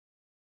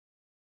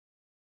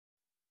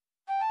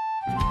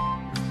It's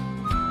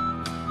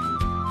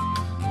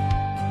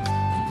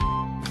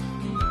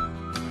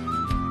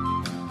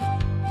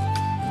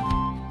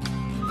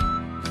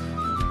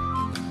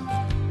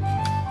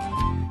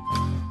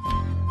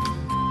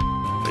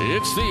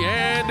the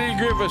Andy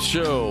Griffith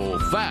Show,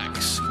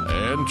 Facts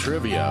and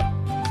Trivia,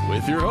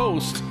 with your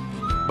host,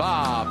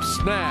 Bob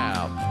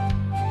Snap.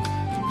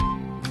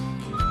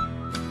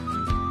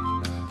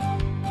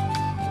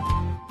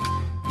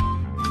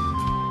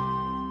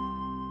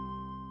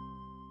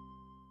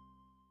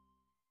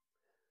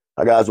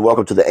 Hi guys,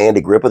 welcome to the Andy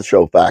Griffith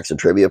Show, Facts and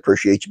Trivia.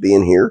 Appreciate you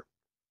being here.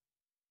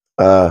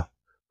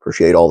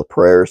 Appreciate all the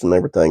prayers and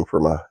everything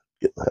for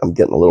I'm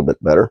getting a little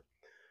bit better.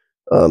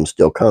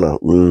 Still kind of,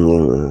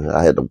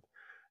 I had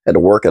to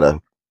work at a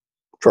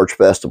church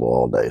festival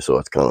all day, so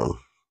it's kind of,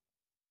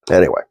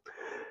 anyway,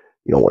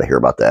 you don't want to hear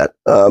about that.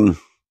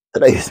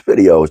 Today's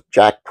video is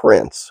Jack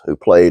Prince, who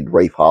played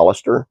Rafe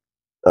Hollister,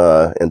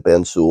 and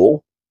Ben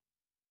Sewell.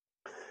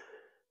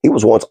 He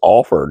was once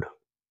offered,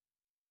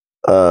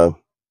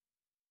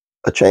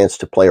 a chance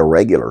to play a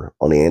regular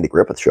on the Andy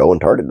Griffith Show and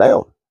turned it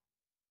down.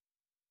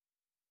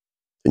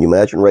 Can you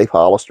imagine Rafe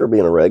Hollister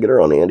being a regular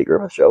on the Andy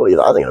Griffith Show? I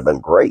think it'd have been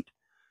great.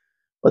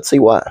 Let's see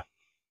why.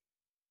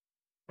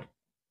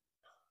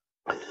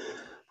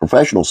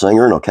 Professional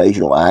singer and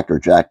occasional actor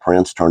Jack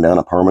Prince turned down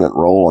a permanent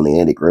role on the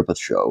Andy Griffith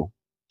Show.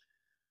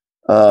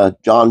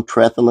 John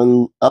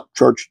Trethelen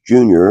Upchurch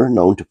Jr.,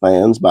 known to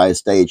fans by his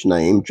stage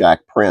name,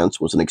 Jack Prince,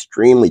 was an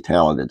extremely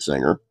talented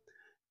singer.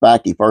 In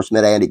fact, he first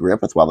met Andy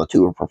Griffith while the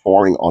two were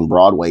performing on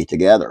Broadway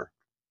together.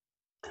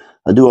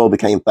 The duo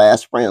became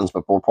fast friends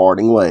before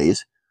parting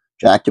ways,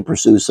 Jack to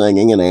pursue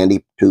singing and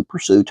Andy to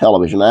pursue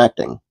television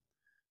acting.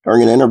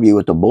 During an interview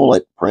with The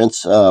Bullet,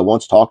 Prince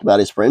once talked about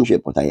his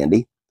friendship with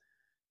Andy.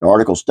 The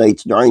article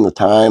states, during the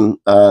time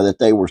that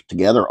they were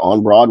together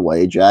on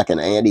Broadway, Jack and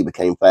Andy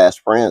became fast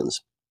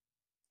friends,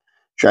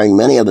 sharing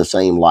many of the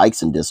same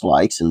likes and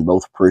dislikes, and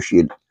both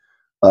appreciated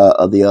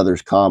of the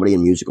other's comedy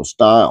and musical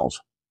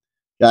styles.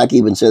 Jack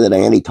even said that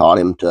Andy taught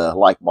him to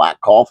like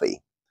black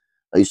coffee.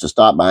 I used to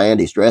stop by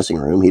Andy's dressing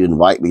room. He'd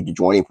invite me to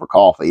join him for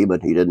coffee,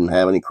 but he didn't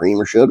have any cream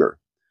or sugar.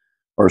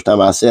 First time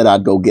I said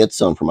I'd go get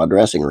some from my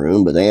dressing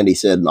room, but Andy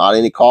said, not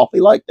any coffee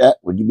like that.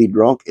 Would you be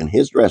drunk in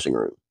his dressing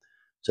room?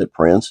 Said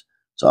Prince.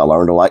 So I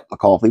learned to like my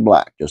coffee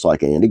black, just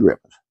like Andy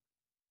Griffith.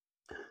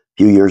 A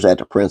few years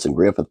after Prince and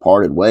Griffith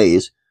parted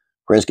ways,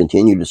 Prince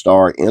continued to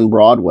star in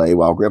Broadway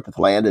while Griffith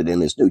landed in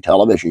his new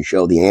television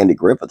show, The Andy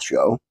Griffith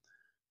Show.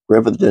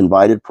 Griffith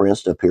invited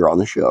Prince to appear on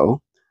the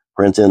show.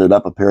 Prince ended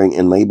up appearing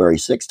in Mayberry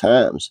 6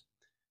 times,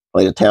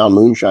 played a town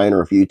moonshiner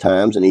a few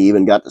times, and he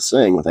even got to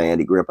sing with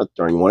Andy Griffith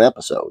during one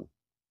episode.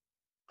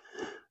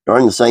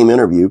 During the same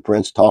interview,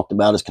 Prince talked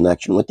about his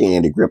connection with the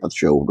Andy Griffith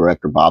Show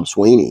director Bob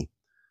Sweeney.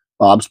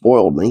 Bob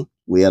spoiled me.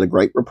 We had a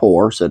great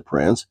rapport, said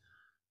Prince.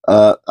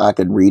 I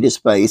could read his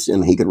face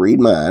and he could read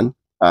mine.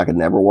 I could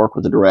never work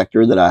with a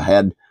director that I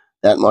had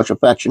that much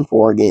affection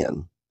for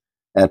again.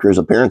 After his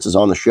appearances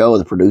on the show,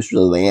 the producers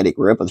of the Andy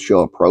Griffith Show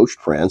approached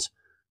Prince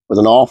with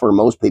an offer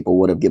most people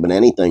would have given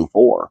anything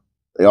for.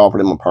 They offered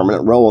him a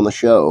permanent role on the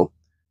show,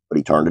 but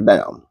he turned it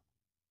down.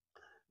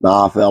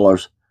 Nah,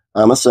 fellas,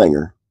 I'm a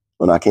singer.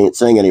 When I can't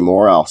sing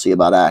anymore, I'll see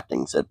about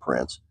acting, said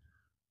Prince.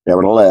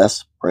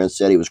 Nevertheless, Prince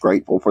said he was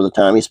grateful for the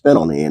time he spent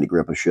on the Andy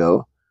Griffith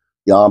Show.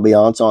 The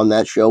ambiance on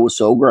that show was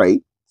so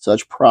great,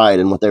 such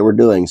pride in what they were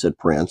doing, said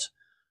Prince.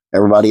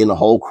 Everybody in the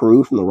whole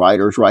crew, from the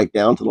writers right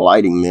down to the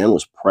lighting men,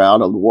 was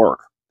proud of the work,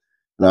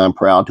 and I'm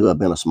proud to have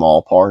been a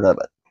small part of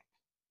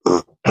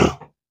it.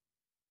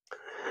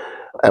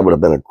 That would have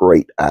been a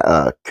great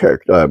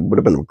character. Would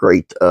have been a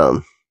great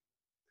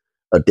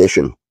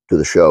addition to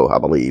the show, I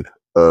believe.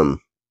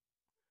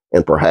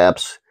 And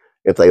perhaps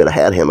if they would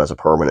have had him as a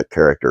permanent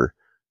character,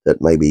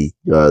 that maybe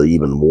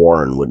even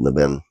Warren wouldn't have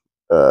been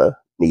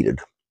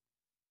needed.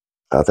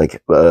 I think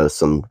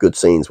some good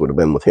scenes would have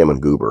been with him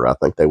and Goober. I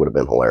think they would have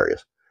been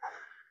hilarious.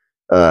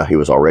 He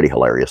was already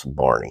hilarious with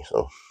Barney.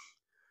 So,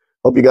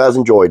 hope you guys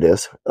enjoyed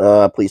this.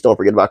 Please don't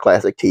forget about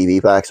classic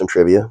TV facts and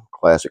trivia,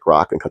 classic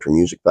rock and country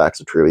music facts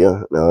and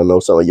trivia. Now, I know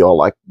some of y'all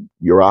like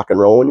your rock and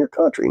roll in your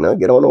country. Now,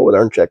 get on over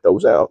there and check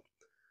those out.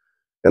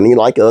 And you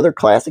like other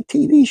classic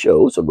TV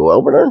shows, so go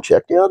over there and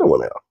check the other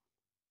one out.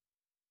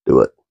 Do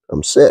it.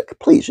 I'm sick.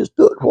 Please just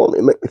do it for me.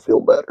 Make me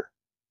feel better.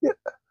 Yeah.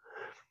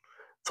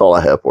 That's all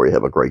I have for you.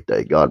 Have a great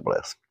day. God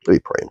bless. I'll be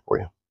praying for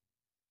you.